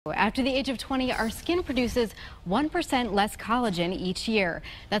After the age of 20, our skin produces 1% less collagen each year.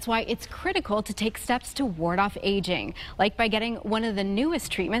 That's why it's critical to take steps to ward off aging, like by getting one of the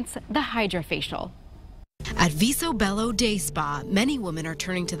newest treatments, the Hydrafacial. At Viso Bello Day Spa, many women are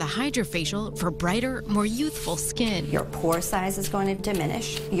turning to the Hydrafacial for brighter, more youthful skin. Your pore size is going to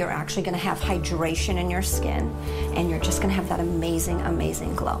diminish. You're actually going to have hydration in your skin, and you're just going to have that amazing,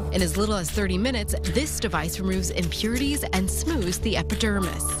 amazing glow. In as little as 30 minutes, this device removes impurities and smooths the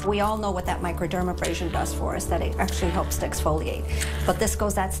epidermis. We all know what that microdermabrasion does for us, that it actually helps to exfoliate. But this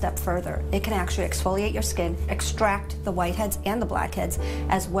goes that step further. It can actually exfoliate your skin, extract the whiteheads and the blackheads,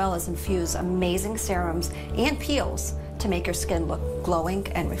 as well as infuse amazing serums and peels to make your skin look glowing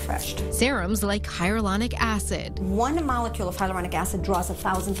and refreshed. Serums like hyaluronic acid. One molecule of hyaluronic acid draws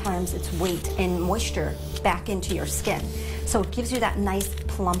 1,000 times its weight in moisture back into your skin. So it gives you that nice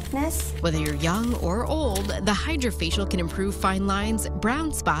plumpness. Whether you're young or old, the Hydrafacial can improve fine lines,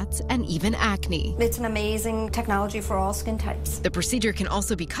 brown spots, and even acne. It's an amazing technology for all skin types. The procedure can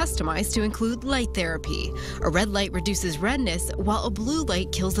also be customized to include light therapy. A red light reduces redness, while a blue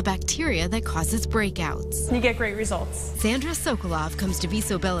light kills the bacteria that causes breakouts. You get great results. Sandra Sokolov comes to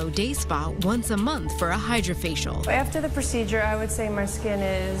Viso Bello Day Spa once a month for a Hydrafacial. After the procedure, I would say my skin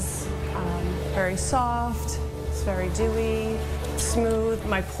is very soft, it's very dewy, smooth.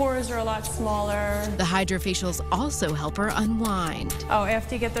 My pores are a lot smaller. The Hydrafacials also help her unwind. Oh,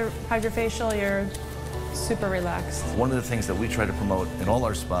 after you get the Hydrafacial, you're super relaxed. One of the things that we try to promote in all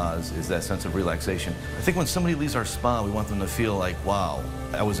our spas is that sense of relaxation. I think when somebody leaves our spa, we want them to feel like, wow,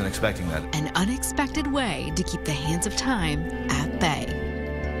 I wasn't expecting that. An unexpected way to keep the hands of time at bay.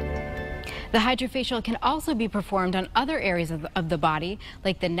 The Hydrafacial can also be performed on other areas of the body,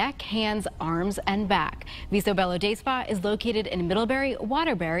 like the neck, hands, arms, and back. Viso Bello Day Spa is located in Middlebury,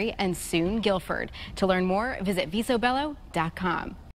 Waterbury, and soon Guilford. To learn more, visit visobello.com.